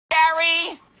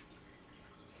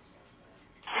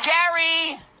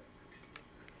Gary!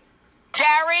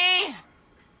 Gary!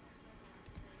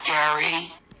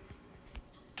 Gary?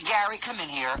 Gary, come in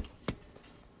here.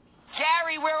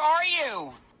 Gary, where are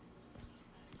you?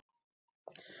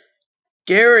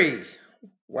 Gary,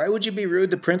 why would you be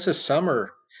rude to Princess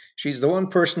Summer? She's the one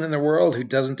person in the world who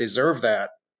doesn't deserve that.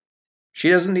 She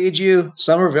doesn't need you.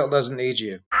 Somerville doesn't need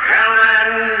you.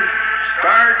 Gentlemen,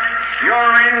 start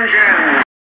your engine.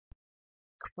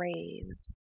 Crave,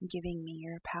 giving me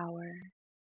your power.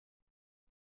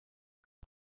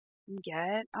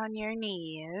 Get on your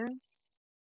knees.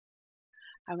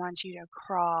 I want you to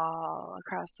crawl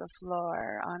across the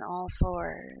floor on all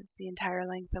fours, the entire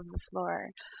length of the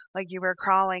floor, like you were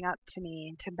crawling up to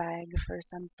me to beg for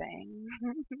something.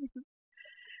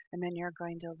 And then you're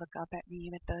going to look up at me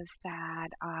with those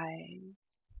sad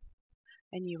eyes,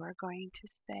 and you are going to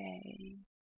say,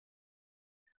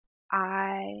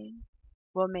 I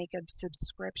will make a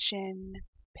subscription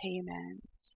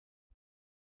payment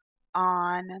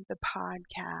on the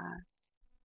podcast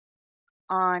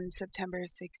on September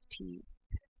 16th.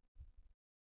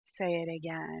 Say it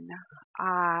again.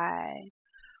 I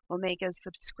will make a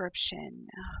subscription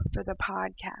for the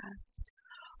podcast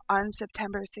on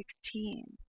September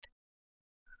 16th.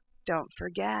 Don't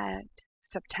forget,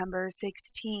 September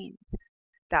 16th.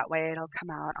 That way it'll come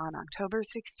out on October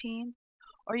 16th,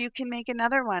 or you can make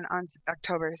another one on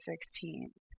October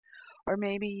 16th. Or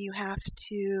maybe you have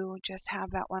to just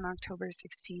have that one October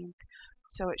 16th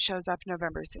so it shows up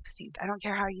November 16th. I don't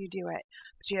care how you do it,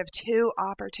 but you have 2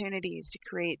 opportunities to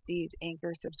create these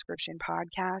Anchor subscription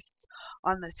podcasts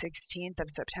on the 16th of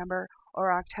September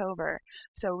or October.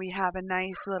 So we have a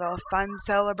nice little fun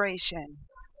celebration.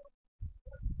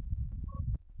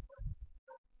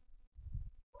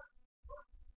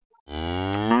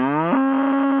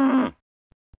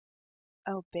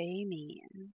 Obey me.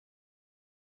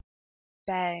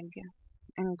 Beg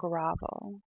and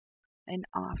grovel and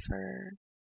offer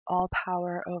all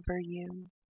power over you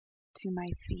to my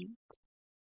feet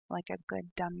like a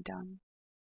good dum-dum.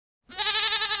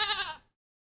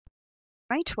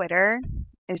 My Twitter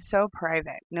is so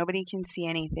private. Nobody can see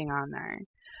anything on there.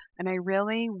 And I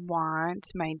really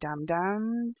want my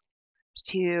dum-dums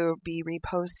to be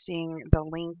reposting the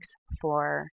links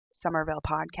for Somerville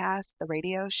Podcast, the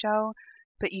radio show,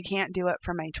 but you can't do it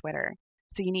from my Twitter.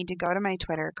 So you need to go to my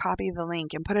Twitter, copy the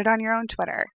link, and put it on your own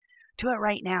Twitter. Do it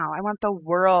right now. I want the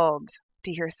world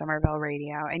to hear Somerville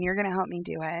Radio, and you're going to help me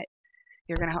do it.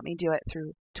 You're going to help me do it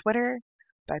through Twitter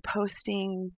by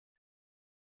posting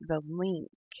the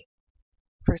link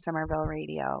for Somerville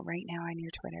Radio right now on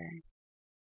your Twitter.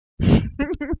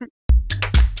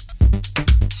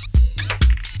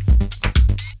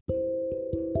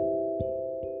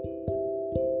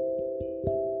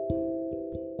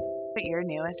 But your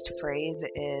newest phrase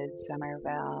is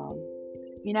Somerville.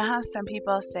 You know how some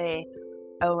people say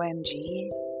OMG,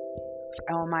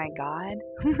 for oh my God?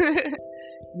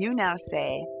 You now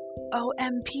say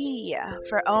OMP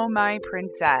for oh my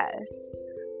princess.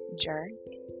 Jerk,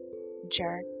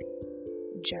 jerk,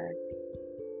 jerk,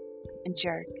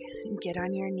 jerk. Get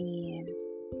on your knees.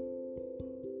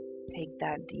 Take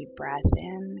that deep breath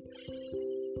in.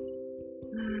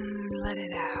 Let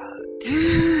it out.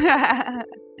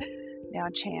 Now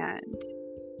chant.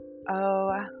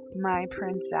 Oh, my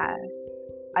princess.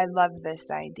 I love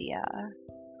this idea.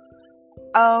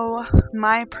 Oh,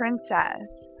 my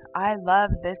princess. I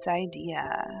love this idea.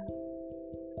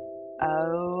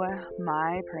 Oh,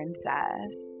 my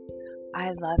princess.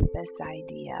 I love this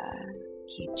idea.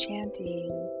 Keep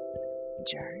chanting.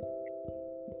 Jerk,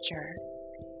 jerk,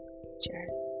 jerk,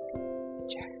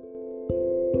 jerk.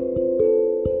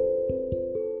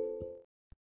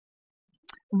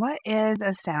 What is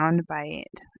a sound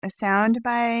bite? A sound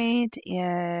bite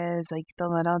is like the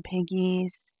little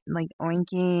piggies, like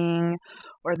oinking,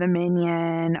 or the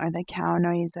minion, or the cow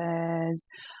noises.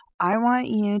 I want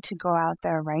you to go out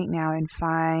there right now and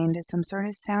find some sort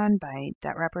of sound bite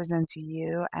that represents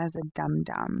you as a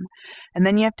dum-dum. And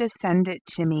then you have to send it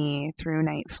to me through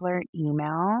Night Flirt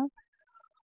email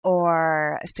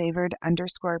or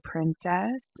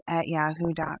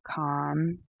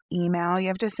favored_princess@yahoo.com email. You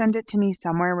have to send it to me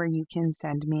somewhere where you can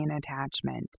send me an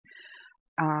attachment.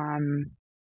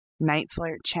 Night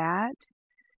Flirt chat,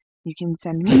 you can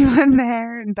send me one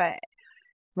there, but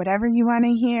whatever you want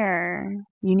to hear,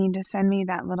 you need to send me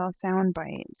that little sound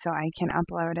bite so I can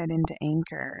upload it into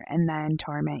Anchor and then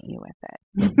torment you with it.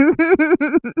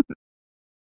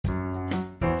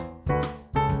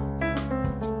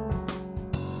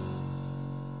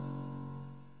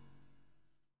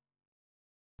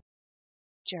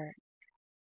 Jerk,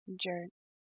 jerk,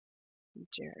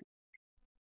 jerk,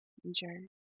 jerk.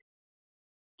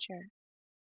 jerk,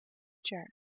 jerk.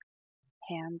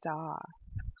 Hands off.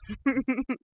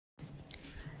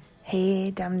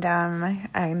 Hey, Dum Dum.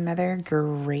 Another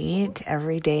great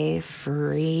everyday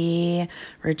free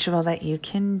ritual that you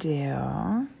can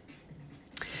do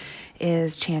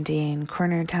is chanting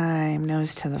corner time,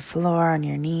 nose to the floor, on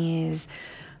your knees,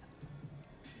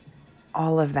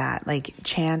 all of that. Like,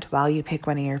 chant while you pick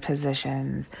one of your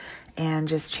positions and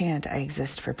just chant, I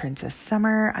exist for Princess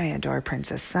Summer. I adore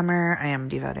Princess Summer. I am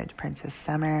devoted to Princess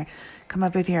Summer. Come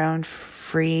up with your own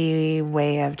free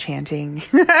way of chanting.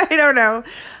 I don't know,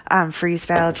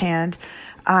 freestyle chant,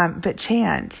 but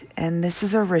chant. And this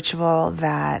is a ritual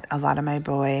that a lot of my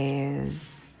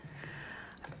boys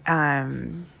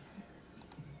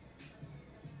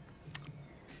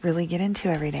really get into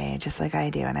every day, just like I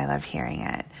do, and I love hearing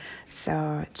it.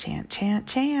 So chant, chant,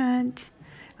 chant.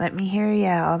 Let me hear you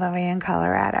all the way in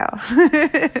Colorado.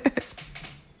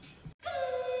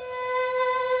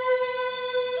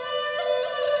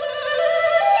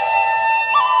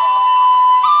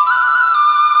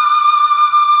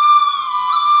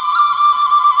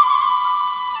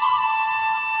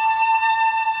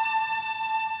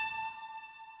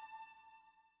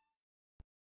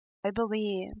 I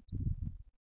believe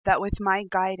that with my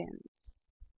guidance,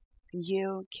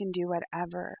 you can do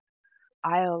whatever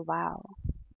I allow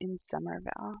in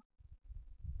Somerville.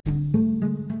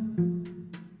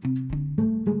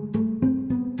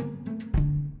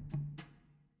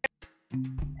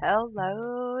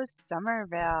 Hello,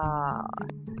 Somerville.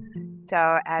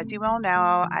 So, as you all know,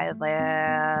 I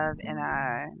live in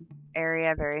an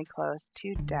area very close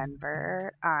to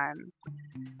Denver.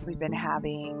 We've been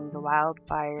having the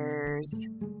wildfires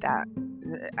that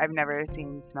I've never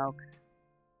seen smoke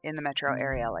in the metro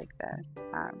area like this.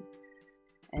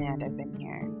 And I've been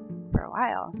here for a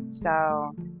while,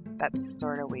 so that's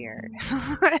sort of weird.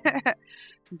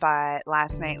 But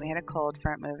last night we had a cold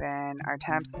front move in. Our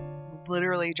temps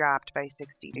literally dropped by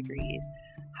 60 degrees.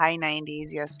 High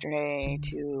 90s yesterday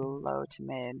to low to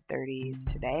mid 30s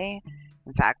today.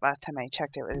 In fact, last time I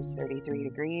checked it was 33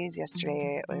 degrees.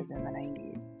 Yesterday it was in the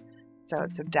 90s. So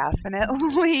it's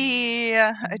definitely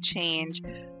a change,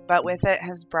 but with it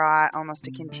has brought almost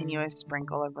a continuous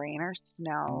sprinkle of rain or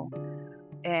snow,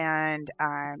 and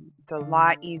it's a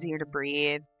lot easier to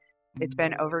breathe. It's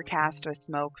been overcast with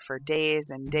smoke for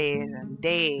days and days and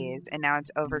days, and now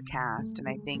it's overcast, and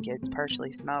I think it's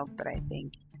partially smoke, but I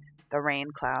think the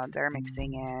rain clouds are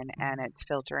mixing in and it's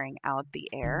filtering out the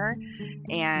air,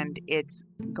 and it's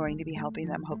going to be helping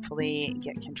them hopefully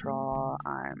get control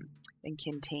and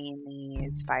contain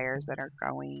these fires that are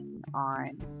going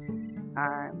on.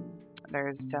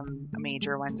 There's some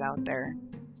major ones out there,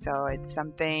 so it's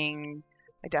something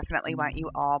I definitely want you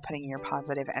all putting your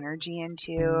positive energy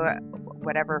into,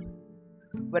 however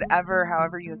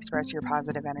you express your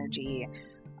positive energy.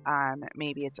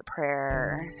 Maybe it's a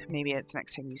prayer, maybe it's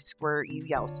next time you squirt, you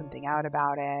yell something out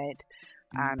about it.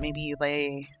 Maybe you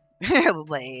lay.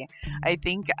 I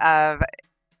think of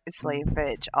Slave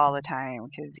Bitch all the time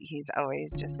because he's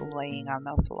always just laying on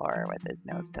the floor with his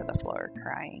nose to the floor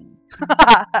crying.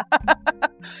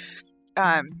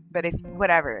 But if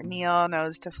whatever, kneel,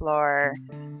 nose to floor,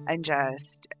 and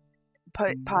just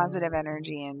put positive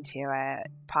energy into it,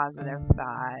 positive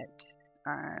thought.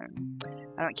 I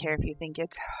don't care if you think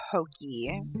it's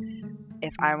hokey.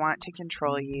 If I want to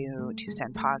control you to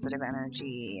send positive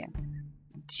energy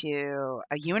to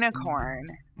a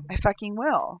unicorn, I fucking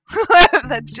will.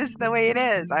 That's just the way it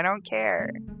is. I don't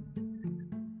care.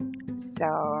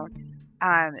 So,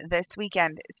 this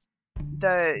weekend,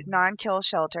 the non-kill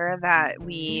shelter that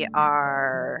we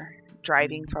are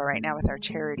driving for right now with our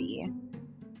charity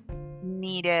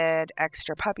needed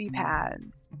extra puppy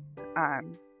pads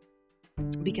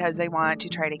because they want to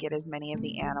try to get as many of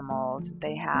the animals that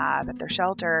they have at their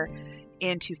shelter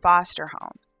into foster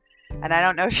homes. And I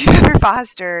don't know if you've ever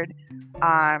fostered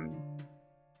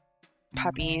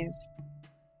puppies.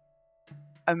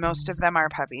 Most of them are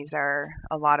puppies. There are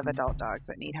a lot of adult dogs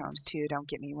that need homes too, don't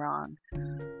get me wrong.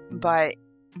 But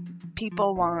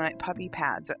people want puppy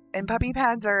pads, and puppy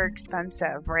pads are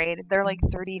expensive, right? They're like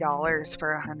 $30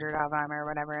 for 100 of them or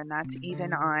whatever, and that's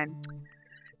even on,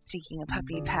 speaking of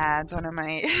puppy pads, one of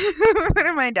my one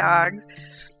of my dogs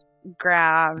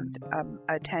grabbed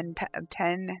a 10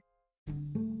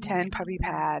 puppy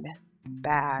pad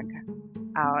bag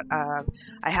out of,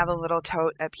 I have a little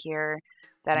tote up here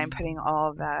that I'm putting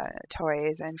all the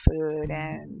toys and food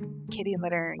and kitty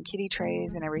litter and kitty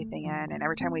trays and everything in, and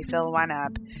every time we fill one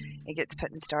up, it gets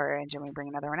put in storage and we bring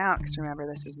another one out, because remember,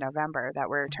 this is November that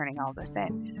we're turning all this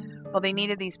in. Well, they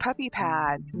needed these puppy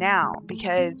pads now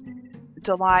because It's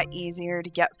a lot easier to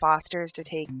get fosters to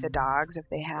take the dogs if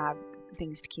they have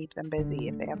things to keep them busy,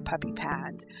 if they have puppy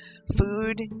pads.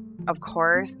 Food, of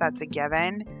course, that's a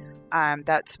given.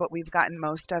 That's what we've gotten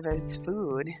most of is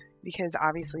food, because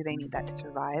obviously they need that to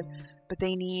survive, but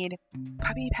they need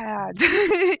puppy pads.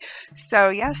 So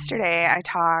yesterday I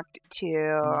talked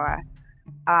to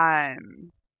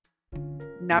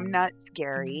Numbnuts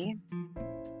Gary,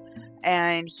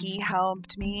 and he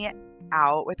helped me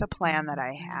out with a plan that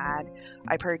I had.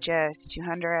 I purchased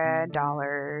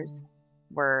 $200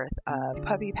 worth of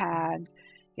puppy pads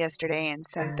yesterday and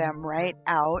sent them right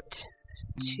out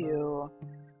to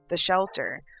the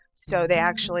shelter. So they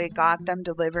actually got them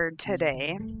delivered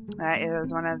today. That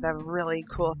is one of the really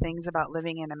cool things about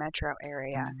living in a metro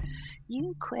area.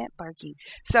 You quit barking.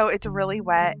 So it's really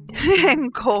wet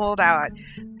and cold out,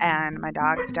 and my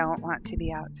dogs don't want to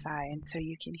be outside, so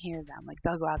you can hear them. Like,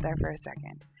 they'll go out there for a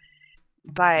second.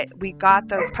 But we got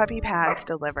those puppy pads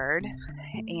delivered,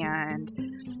 and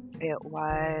it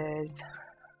was,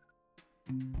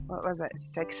 what was it,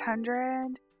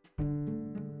 600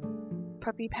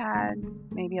 puppy pads,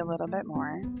 maybe a little bit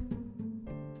more,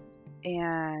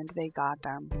 and they got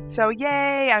them. So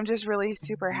yay, I'm just really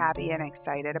super happy and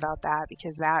excited about that,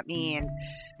 because that means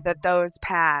that those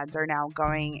pads are now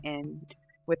going in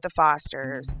with the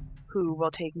fosters who will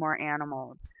take more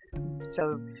animals.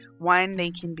 So one, they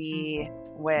can be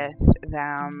with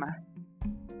them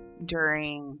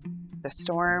during the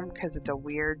storm, because it's a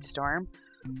weird storm,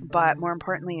 but more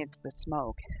importantly, it's the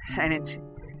smoke. And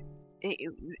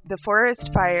the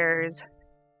forest fires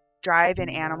drive in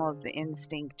animals the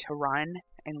instinct to run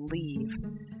and leave.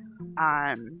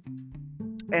 And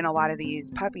a lot of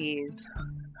these puppies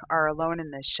are alone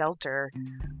in the shelter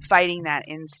fighting that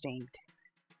instinct,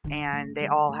 and they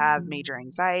all have major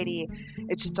anxiety.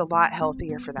 It's just a lot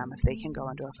healthier for them if they can go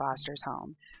into a foster's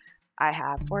home. I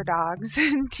have 4 dogs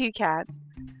and 2 cats,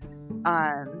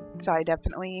 so I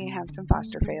definitely have some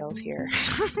foster fails here.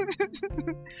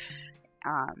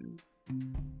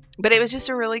 But it was just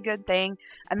a really good thing,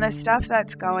 and the stuff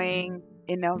that's going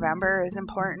in November is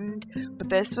important, but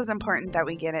this was important that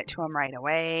we get it to them right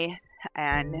away.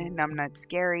 And Numbnuts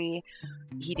Gary,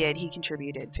 he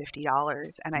contributed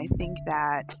 $50, and I think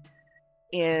that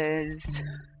is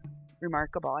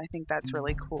remarkable. I think that's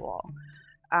really cool.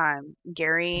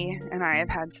 Gary and I have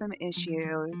had some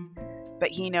issues, but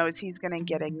he knows he's going to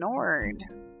get ignored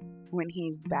when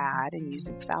he's bad and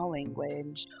uses foul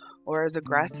language or is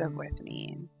aggressive with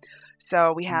me.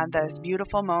 So we had this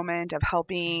beautiful moment of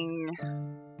helping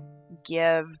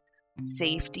give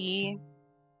safety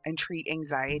and treat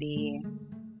anxiety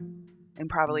and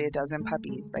probably a dozen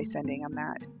puppies by sending them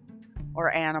that,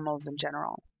 or animals in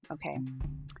general. Okay.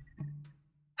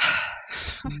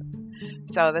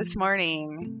 So this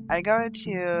morning I go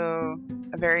to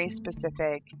a very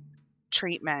specific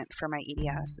treatment for my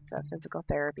EDS. It's a physical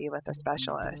therapy with a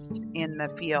specialist in the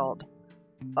field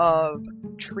of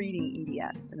treating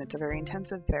EDS, and it's a very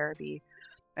intensive therapy.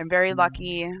 I'm very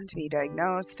lucky to be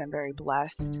diagnosed. I'm very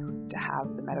blessed to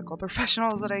have the medical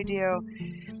professionals that I do,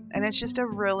 and it's just a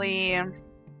really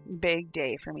big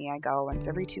day for me. I go once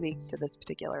every 2 weeks to this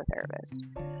particular therapist.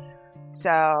 So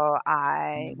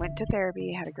I went to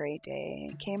therapy, had a great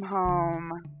day, came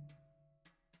home,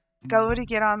 go to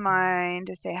get online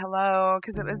to say hello,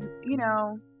 because it was,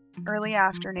 early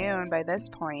afternoon by this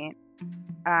point,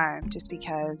 just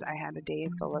because I had a day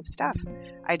full of stuff.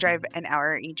 I drive an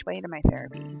hour each way to my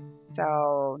therapy,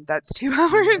 so that's 2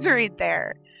 hours right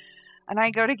there. And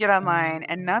I go to get online,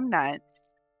 and Numbnuts,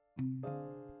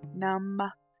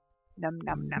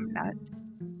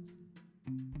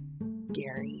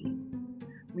 Gary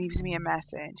leaves me a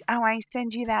message. Oh, I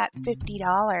send you that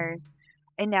 $50,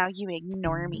 and now you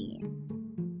ignore me.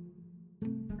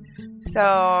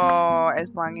 So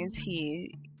as long as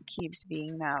he keeps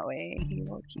being that way, he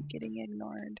will keep getting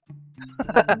ignored.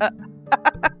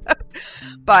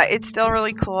 But it's still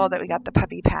really cool that we got the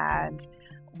puppy pads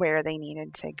where they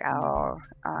needed to go.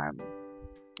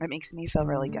 It makes me feel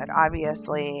really good.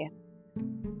 Obviously,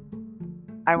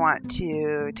 I want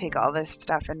to take all this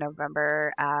stuff in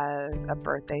November as a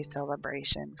birthday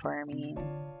celebration for me.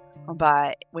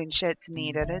 But when shit's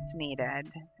needed, it's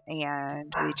needed.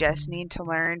 And we just need to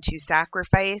learn to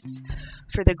sacrifice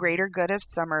for the greater good of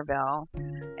Somerville.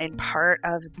 And part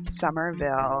of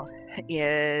Somerville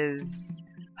is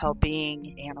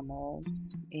helping animals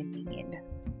in need.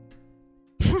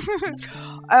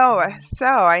 Oh, so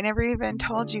I never even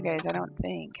told you guys, I don't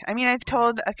think. I mean, I've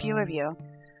told a few of you.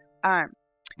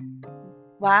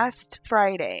 Last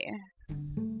Friday,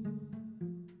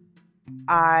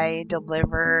 I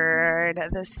delivered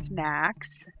the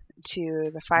snacks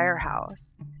to the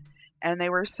firehouse, and they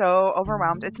were so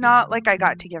overwhelmed. It's not like I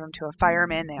got to give them to a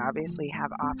fireman. They obviously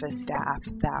have office staff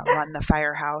that run the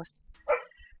firehouse.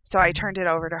 So I turned it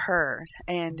over to her,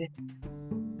 and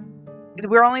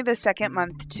we're only the second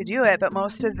month to do it, but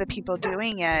most of the people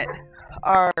doing it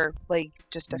are like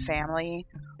just a family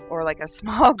or like a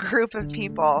small group of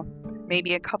people,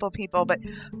 maybe a couple people, but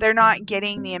they're not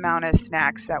getting the amount of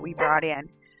snacks that we brought in.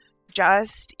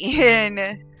 Just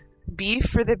in beef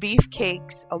for the beef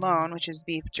cakes alone, which is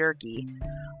beef jerky,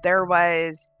 there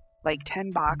was like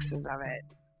 10 boxes of it.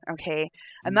 Okay,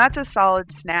 and that's a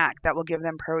solid snack that will give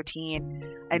them protein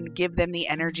and give them the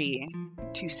energy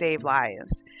to save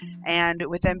lives. And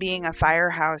with them being a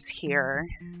firehouse here,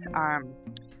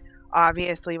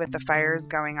 obviously with the fires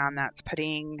going on, that's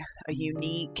putting a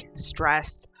unique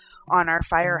stress on our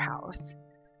firehouse.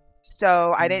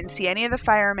 So I didn't see any of the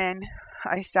firemen.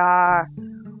 I saw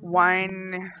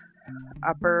one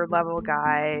upper level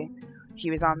guy. He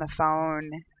was on the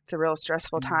phone. It's a real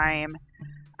stressful time.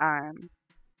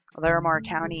 Larimore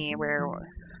County, where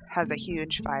has a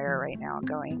huge fire right now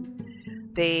going,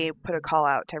 they put a call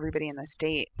out to everybody in the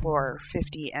state for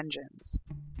 50 engines.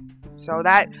 So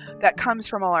that comes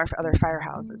from all our other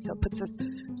firehouses. So it puts this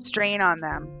strain on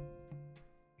them.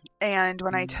 And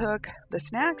when I took the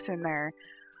snacks in there,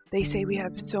 they say we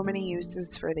have so many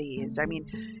uses for these. I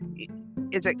mean,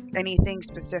 is it anything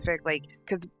specific? Like,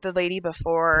 because the lady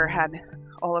before had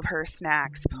all of her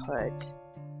snacks put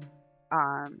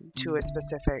to a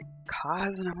specific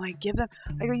cause, and I'm like, give them,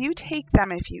 like, you take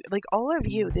them if you like, all of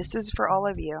you, this is for all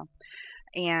of you.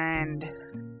 And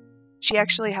she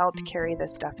actually helped carry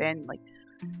this stuff in. Like,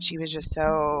 she was just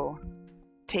so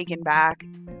taken back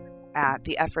at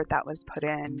the effort that was put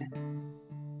in,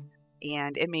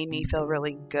 and it made me feel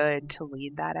really good to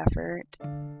lead that effort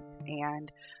and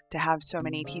to have so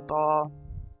many people,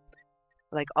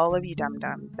 like all of you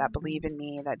dum-dums, that believe in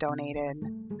me, that donated,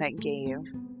 that gave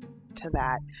to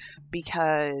that,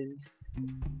 because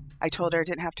I told her it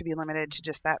didn't have to be limited to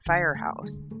just that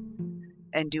firehouse,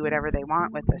 and do whatever they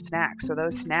want with the snacks. So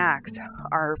those snacks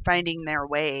are finding their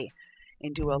way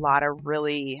into a lot of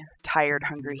really tired,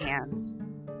 hungry hands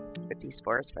with these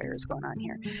forest fires going on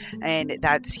here, and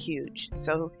that's huge.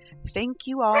 So thank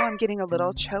you all. I'm getting a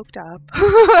little choked up.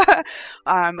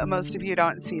 Most of you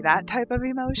don't see that type of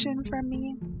emotion from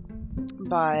me,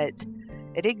 but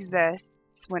it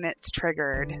exists when it's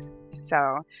triggered.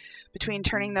 So between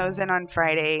turning those in on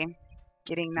Friday,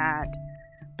 getting that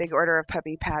big order of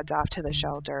puppy pads off to the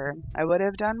shelter, I would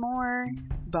have done more,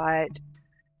 but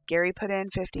Gary put in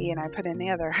 50 and I put in the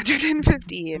other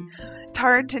 150, and it's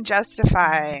hard to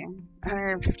justify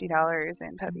 $150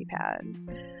 in puppy pads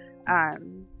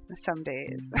some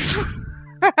days.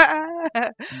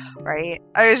 Right?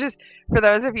 I was just, for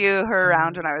those of you who are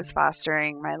around when I was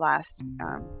fostering my last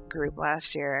group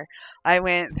last year, I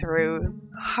went through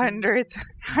hundreds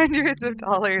of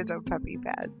dollars of puppy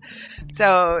pads.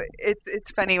 So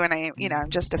it's funny when I'm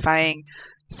justifying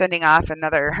sending off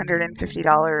another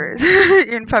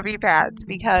 $150 in puppy pads,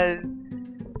 because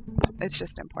it's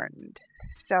just important.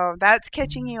 So that's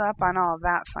catching you up on all of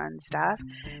that fun stuff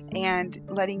and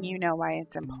letting you know why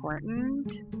it's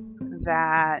important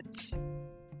that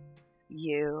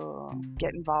you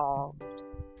get involved,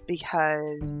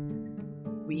 because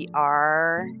we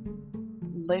are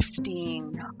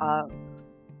lifting up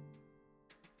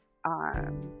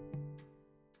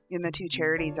in the two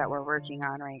charities that we're working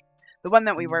on, right? The one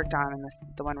that we worked on and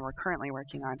the one we're currently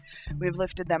working on, we've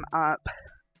lifted them up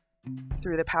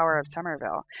through the power of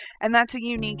Somerville. And that's a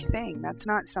unique thing. That's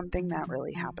not something that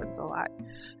really happens a lot.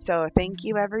 So thank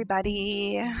you,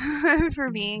 everybody, for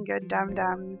being good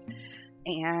dum-dums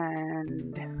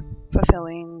and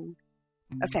fulfilling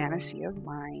a fantasy of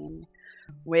mine,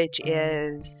 which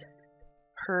is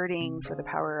hurting for the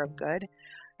power of good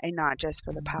and not just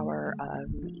for the power of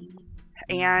me.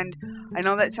 And I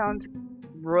know that sounds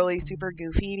really super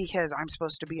goofy, because I'm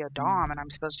supposed to be a dom and I'm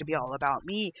supposed to be all about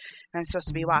me, and I'm supposed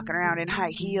to be walking around in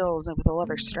high heels and with a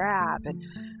leather strap,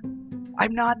 and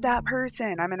I'm not that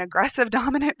person. I'm an aggressive,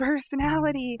 dominant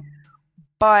personality,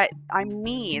 but I'm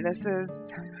me. This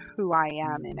is who I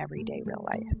am in everyday real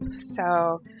life.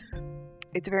 So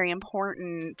it's very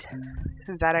important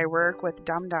that I work with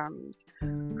dum-dums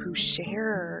who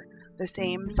share the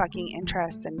same fucking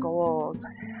interests and goals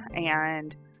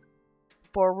and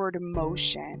forward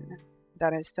motion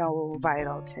that is so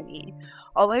vital to me.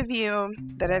 All of you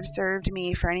that have served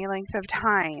me for any length of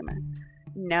time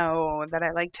know that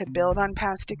I like to build on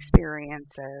past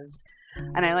experiences,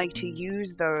 and I like to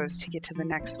use those to get to the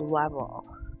next level,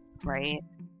 right?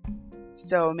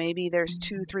 So maybe there's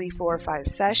 2, 3, 4, 5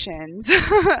 sessions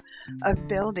of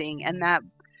building, and that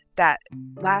that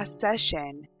last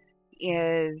session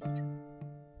is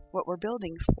what we're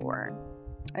building for.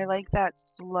 I like that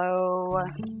slow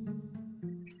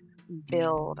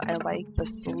build. I like the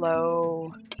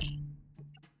slow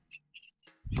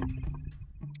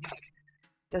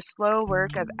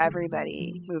work of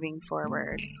everybody moving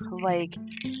forward. Like,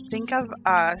 think of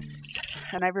us,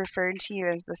 and I've referred to you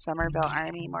as the Somerville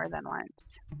Army more than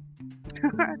once.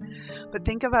 But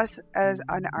think of us as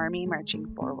an army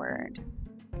marching forward.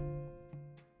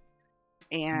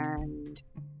 And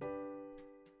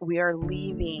we are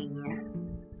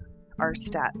leaving our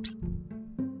steps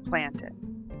planted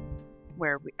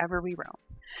wherever we roam.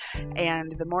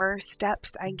 And the more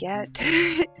steps I get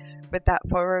with that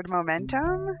forward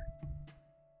momentum,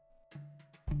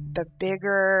 the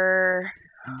bigger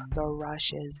the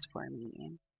rush is for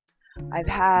me. I've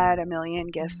had a million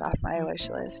gifts off my wish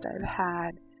list.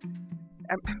 I'm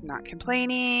not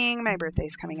complaining. My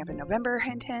birthday's coming up in November,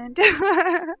 hint, hint.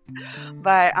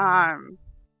 But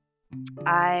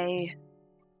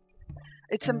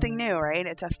it's something new, right?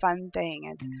 It's a fun thing.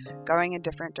 It's going a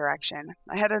different direction.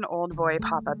 I had an old boy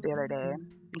pop up the other day,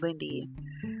 Lindy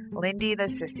the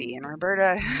sissy, and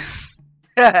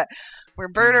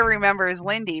Roberta remembers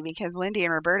Lindy because Lindy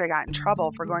and Roberta got in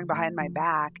trouble for going behind my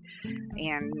back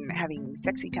and having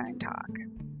sexy time talk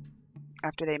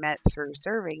after they met through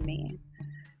serving me.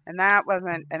 And that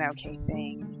wasn't an okay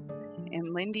thing.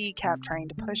 And Lindy kept trying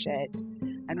to push it,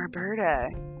 and Roberta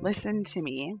listened to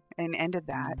me and ended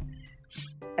that.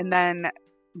 And then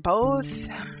both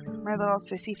my little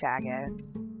sissy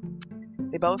faggots,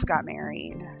 they both got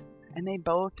married, and they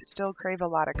both still crave a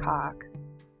lot of cock.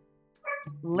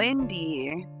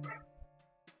 Lindy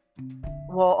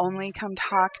will only come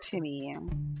talk to me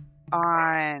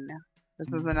on,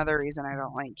 this is another reason I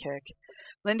don't like Kick.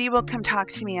 Lindy will come talk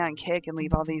to me on Kick and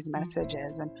leave all these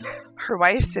messages, and her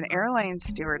wife's an airline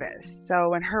stewardess. So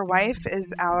when her wife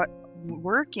is out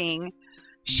working,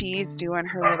 she's doing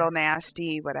her little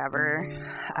nasty whatever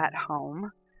at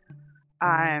home.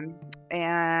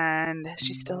 And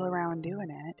she's still around doing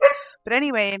it. But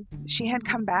anyway, she had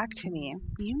come back to me.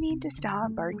 You need to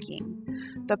stop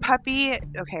barking. The puppy,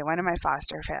 okay, one of my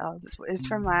foster fails is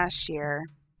from last year.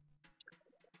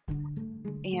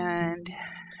 And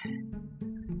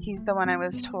he's the one I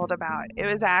was told about. It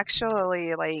was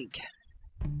actually it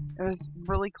was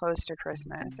really close to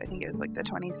Christmas. I think it was like the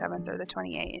 27th or the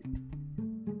 28th.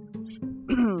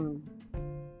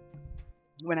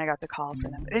 When I got the call for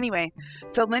them. But anyway,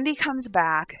 so Lindy comes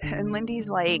back, and Lindy's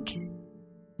like,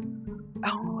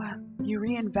 oh, you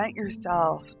reinvent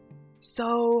yourself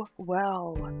so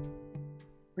well.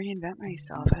 Reinvent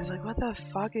myself. I was like, what the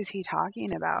fuck is he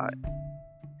talking about?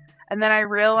 And then I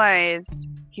realized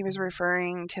he was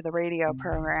referring to the radio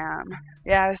program.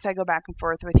 Yes, I go back and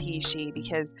forth with he, she,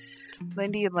 because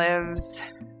Lindy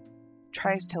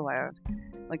tries to live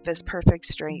like this perfect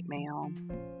straight male.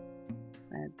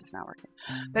 It does not work.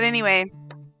 But anyway,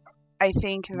 I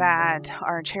think that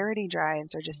our charity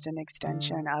drives are just an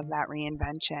extension of that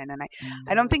reinvention. And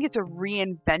I don't think it's a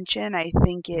reinvention. I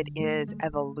think it is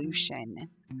evolution,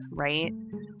 right?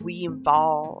 We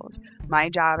evolve. My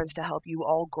job is to help you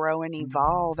all grow and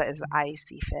evolve as I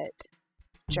see fit.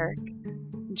 Jerk,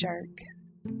 jerk,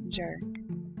 jerk,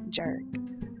 jerk,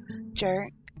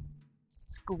 jerk,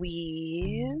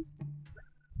 squeeze,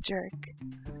 jerk,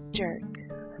 jerk,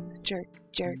 jerk,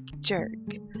 jerk, jerk,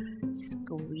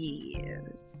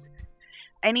 squeeze.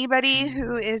 Anybody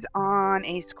who is on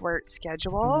a squirt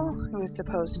schedule, who is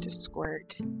supposed to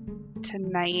squirt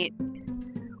tonight,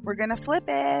 we're going to flip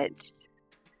it.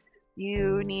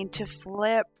 You need to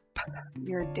flip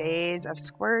your days of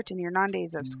squirt and your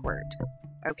non-days of squirt.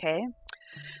 Okay?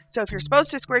 So if you're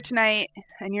supposed to squirt tonight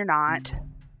and you're not,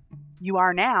 you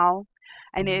are now.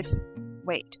 And if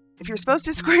you're supposed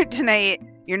to squirt tonight,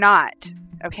 you're not.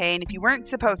 Okay? And if you weren't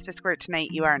supposed to squirt tonight,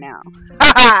 you are now.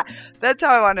 That's how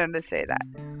I wanted to say that.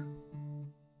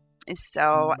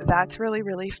 So that's really,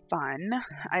 really fun.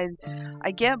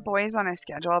 I get boys on a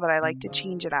schedule, but I like to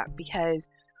change it up because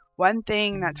one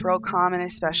thing that's real common,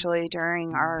 especially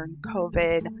during our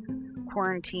COVID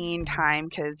quarantine time,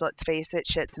 because let's face it,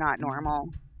 shit's not normal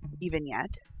even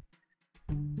yet,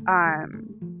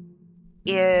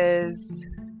 is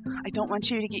I don't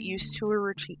want you to get used to a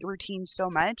routine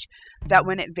so much that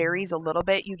when it varies a little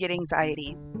bit, you get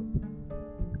anxiety.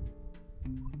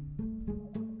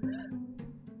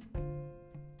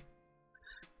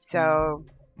 So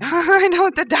I know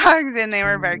the dogs and they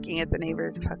were barking at the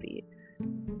neighbor's puppy.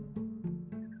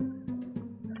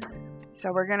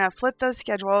 So we're going to flip those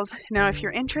schedules. Now, if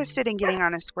you're interested in getting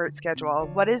on a squirt schedule,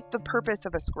 what is the purpose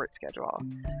of a squirt schedule?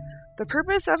 The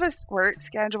purpose of a squirt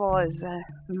schedule is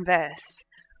this.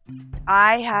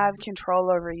 I have control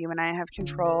over you, and I have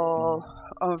control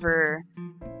over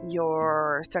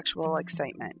your sexual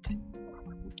excitement.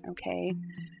 Okay?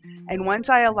 And once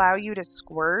I allow you to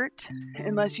squirt,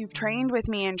 unless you've trained with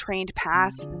me and trained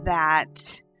past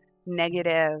that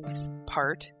negative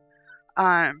part,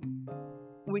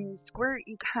 when you squirt,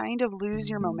 you kind of lose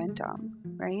your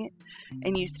momentum, right?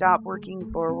 And you stop working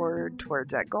forward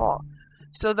towards that goal.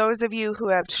 So those of you who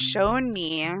have shown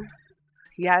me,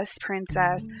 yes,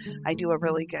 princess, I do a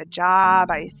really good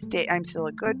job. I'm still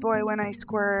a good boy when I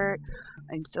squirt.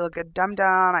 I'm still a good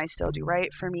dum-dum. I still do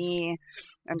right for me.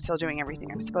 I'm still doing everything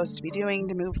I'm supposed to be doing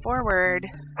to move forward.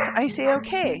 I say,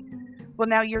 okay, well,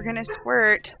 now you're going to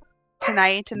squirt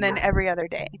tonight and then every other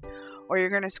day. Or you're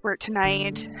going to squirt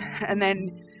tonight and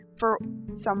then for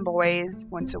some boys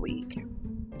once a week.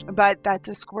 But that's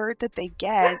a squirt that they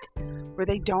get where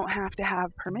they don't have to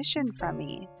have permission from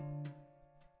me.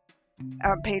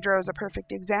 Pedro is a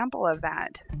perfect example of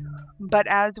that. But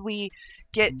as we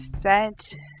get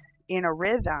set in a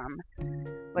rhythm,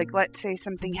 like let's say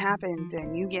something happens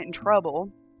and you get in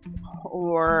trouble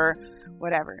or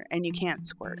whatever and you can't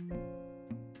squirt.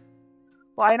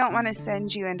 Well, I don't want to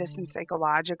send you into some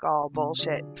psychological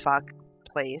bullshit fuck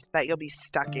place that you'll be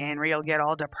stuck in where you'll get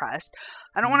all depressed.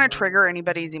 I don't want to trigger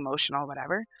anybody's emotional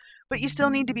whatever, but you still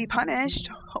need to be punished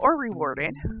or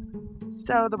rewarded.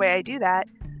 So the way I do that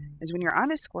is when you're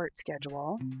on a squirt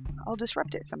schedule, I'll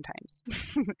disrupt it sometimes.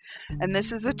 And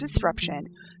this is a disruption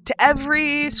to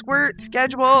every squirt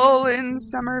schedule in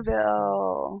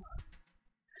Somerville.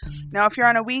 Now, if you're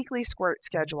on a weekly squirt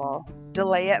schedule,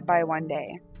 delay it by 1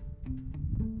 day.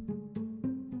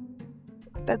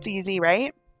 That's easy,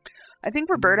 right? I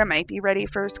think Roberta might be ready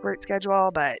for a squirt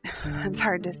schedule, but it's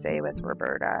hard to say with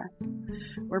Roberta.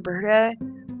 Roberta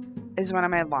is one of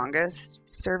my longest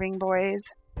serving boys.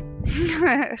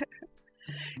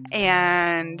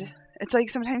 And it's like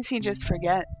sometimes he just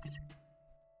forgets.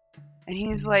 And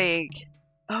he's like,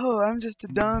 oh, I'm just a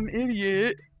dumb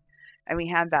idiot. And we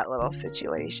had that little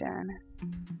situation.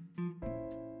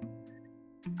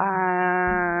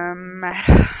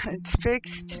 It's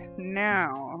fixed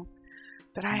now.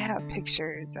 But I have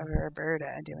pictures of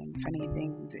Roberta doing funny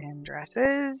things in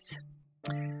dresses.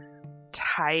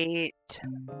 Tight.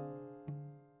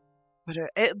 But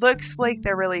it looks like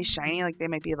they're really shiny, like they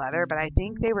might be leather, but I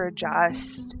think they were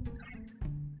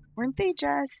weren't they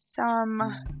just some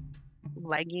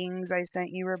leggings I sent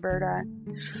you, Roberta?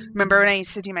 Remember when I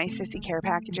used to do my sissy care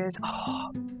packages?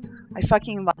 Oh, I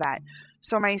fucking love that.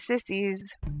 So my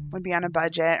sissies would be on a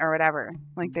budget or whatever.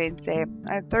 Like they'd say,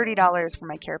 I have $30 for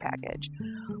my care package.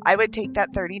 I would take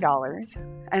that $30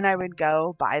 and I would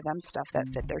go buy them stuff that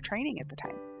fit their training at the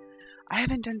time. I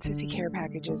haven't done sissy care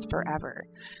packages forever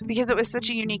because it was such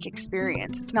a unique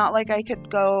experience. It's not like I could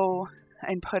go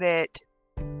and put it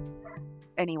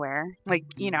anywhere. Like,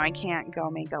 I can't go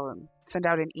send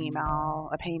out an email,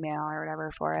 a pay mail or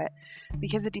whatever for it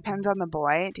because it depends on the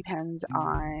boy. It depends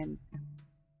on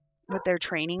what they're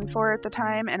training for at the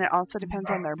time. And it also depends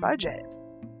on their budget,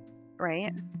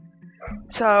 right?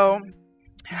 So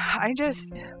I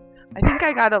think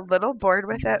I got a little bored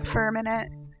with it for a minute.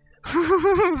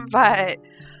 But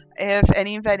if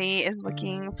anybody is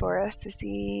looking for a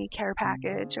sissy care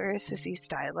package or a sissy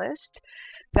stylist,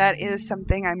 that is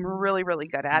something I'm really, really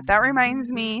good at. That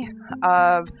reminds me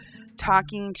of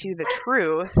talking to the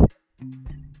truth,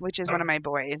 which is one of my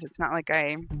boys. It's not like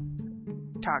I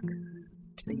talk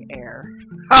to the air.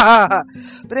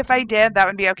 But if I did, that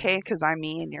would be okay because I'm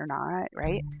me and you're not,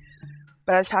 right?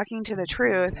 But I was talking to the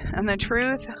truth, and the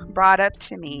truth brought up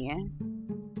to me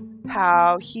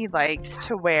how he likes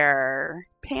to wear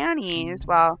panties.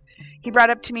 Well, he brought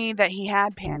up to me that he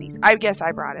had panties. I guess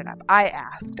I brought it up. I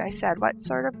asked. I said, what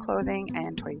sort of clothing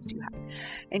and toys do you have?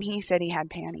 And he said he had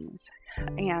panties.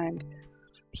 And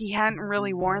he hadn't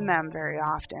really worn them very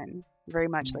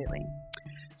much lately.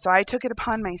 So I took it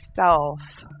upon myself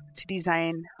to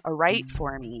design a right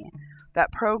for me that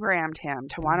programmed him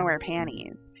to want to wear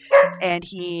panties. And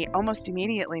he almost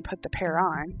immediately put the pair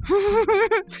on.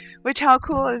 Which, how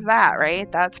cool is that, right?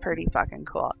 That's pretty fucking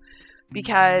cool.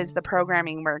 Because the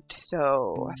programming worked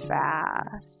so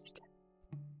fast.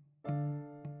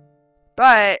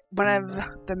 But one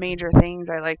of the major things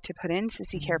I like to put in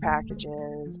sissy care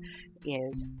packages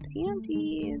is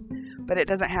panties. But it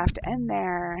doesn't have to end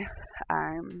there.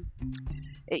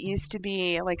 It used to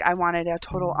be like I wanted a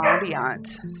total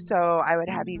ambiance. So I would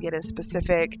have you get a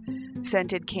specific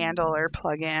scented candle or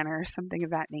plug-in or something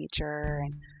of that nature.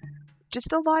 And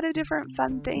just a lot of different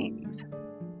fun things.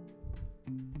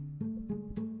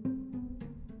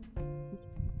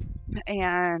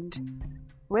 And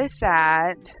with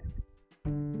that,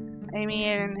 I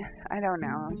mean, I don't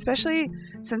know, especially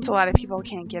since a lot of people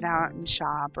can't get out and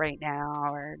shop right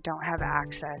now or don't have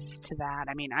access to that.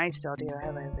 I mean, I still do.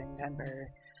 I live in Denver.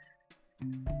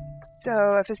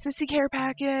 So if a sissy care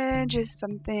package is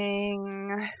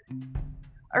something,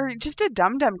 or just a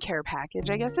dum-dum care package,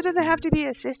 I guess it doesn't have to be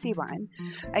a sissy one.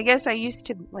 I guess I used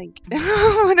to, like,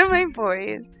 one of my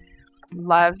boys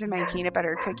loved my peanut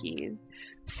butter cookies.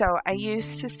 So I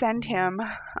used to send him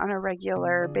on a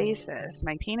regular basis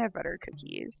my peanut butter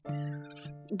cookies.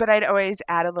 But I'd always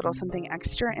add a little something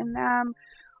extra in them,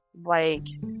 like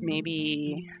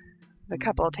maybe the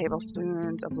couple of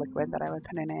tablespoons of liquid that I would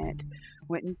put in it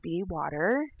wouldn't be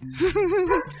water.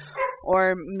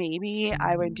 Or maybe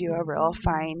I would do a real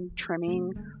fine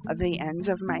trimming of the ends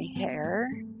of my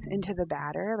hair into the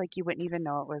batter, like you wouldn't even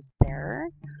know it was there.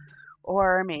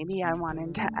 Or maybe I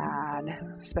wanted to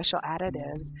add special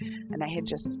additives, and I had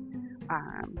just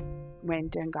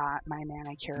went and got my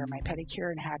manicure or my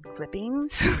pedicure and had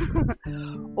clippings.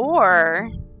 Or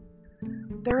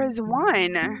there is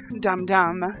one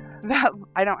dum-dum that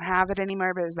I don't have it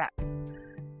anymore, but it was that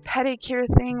pedicure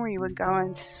thing where you would go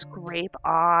and scrape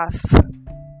off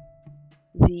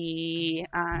the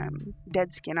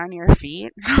dead skin on your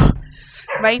feet.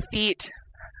 My feet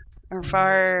are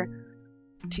far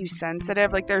too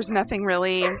sensitive. Like, there's nothing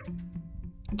really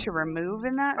to remove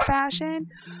in that fashion,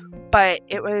 but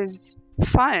it was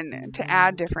fun to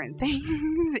add different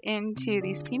things into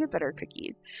these peanut butter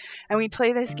cookies. And we'd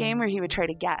play this game where he would try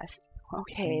to guess,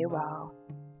 okay, well,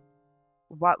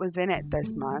 what was in it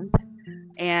this month?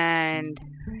 And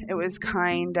it was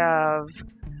kind of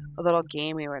a little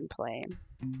game we would play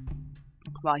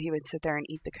while he would sit there and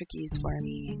eat the cookies for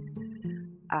me.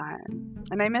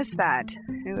 And I miss that.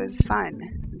 It was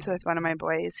fun. It's with one of my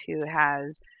boys who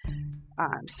has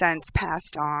since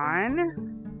passed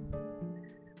on,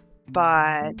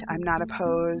 but I'm not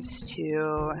opposed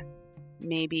to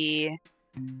maybe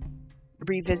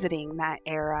revisiting that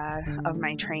era of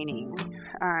my training.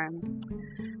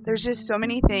 There's just so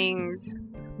many things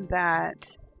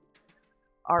that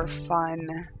are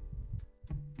fun,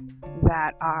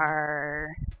 that are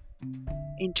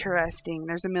interesting.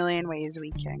 There's a million ways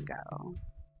we can go.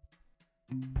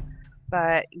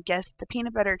 But guess the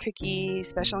peanut butter cookie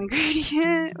special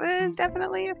ingredient was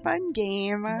definitely a fun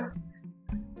game.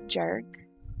 Jerk,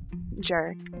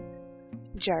 jerk,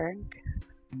 jerk,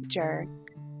 jerk,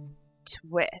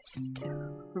 twist,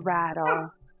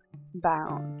 rattle,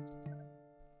 bounce.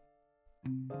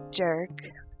 Jerk,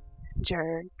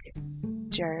 jerk,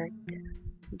 jerk,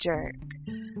 jerk,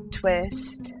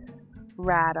 twist,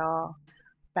 rattle,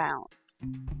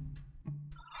 bounce.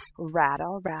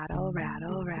 Rattle, rattle,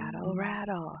 rattle, rattle,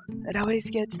 rattle. It always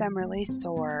gets them really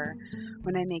sore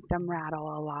when I make them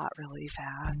rattle a lot really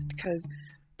fast. Because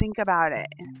think about it.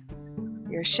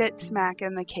 You're shit smack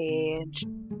in the cage.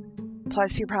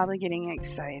 Plus you're probably getting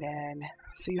excited.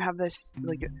 So you have this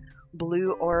like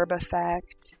blue orb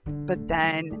effect. But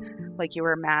then like you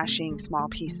were mashing small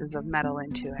pieces of metal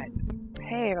into it.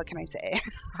 Hey, what can I say?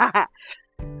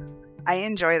 I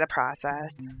enjoy the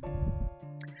process.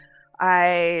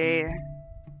 I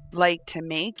like to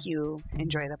make you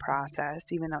enjoy the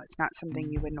process, even though it's not something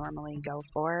you would normally go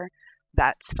for.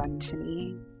 That's fun to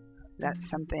me. That's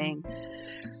something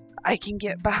I can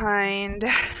get behind.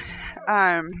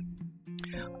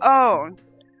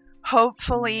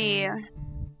 Hopefully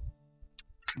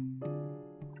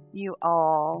you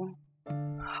all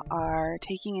are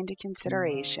taking into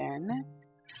consideration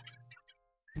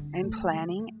and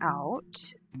planning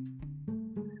out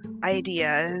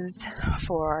ideas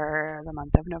for the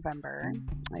month of November.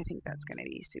 I think that's going to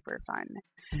be super fun.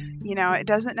 You know, it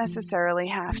doesn't necessarily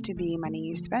have to be money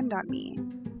you spend on me,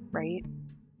 right?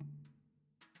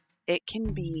 It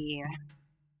can be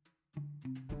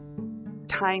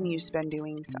time you spend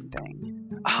doing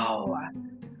something. Oh,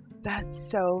 that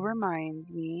so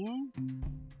reminds me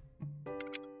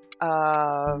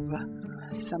of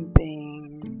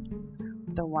something.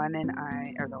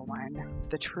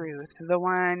 The truth. The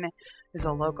one is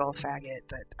a local faggot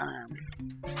that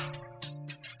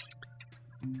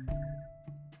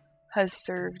has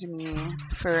served me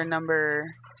for a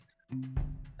number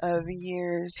of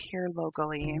years here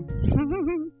locally.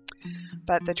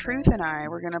 But the truth and I,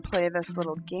 we're going to play this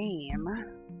little game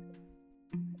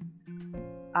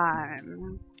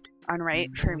on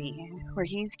Right For Me, where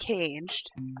he's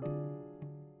caged.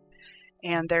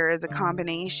 And there is a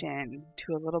combination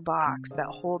to a little box that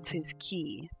holds his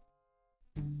key.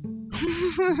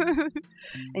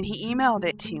 And he emailed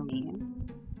it to me.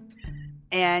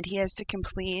 And he has to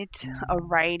complete a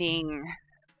writing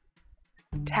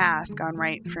task on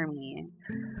Write For Me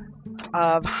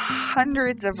of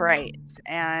hundreds of writes,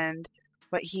 and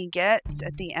what he gets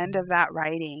at the end of that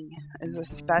writing is a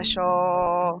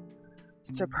special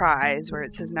surprise where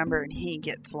it's his number and he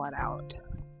gets let out.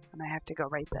 And I have to go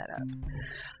write that up.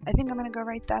 I think I'm going to go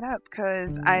write that up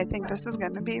because I think this is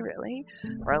going to be really,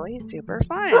 really super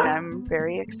fun. I'm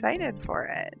very excited for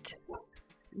it.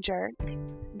 Jerk,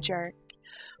 jerk,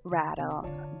 rattle,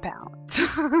 bounce.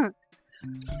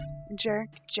 Jerk,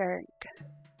 jerk,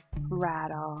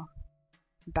 rattle,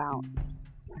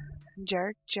 bounce.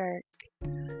 Jerk, jerk,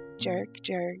 jerk,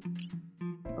 jerk,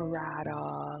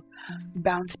 rattle,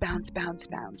 bounce, bounce, bounce,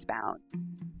 bounce,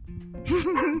 bounce.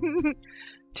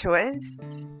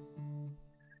 Twist,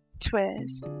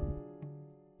 twist,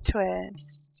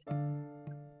 twist,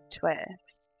 twist,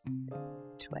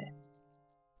 twist,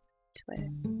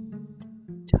 twist,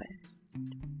 twist,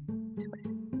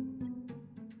 twist.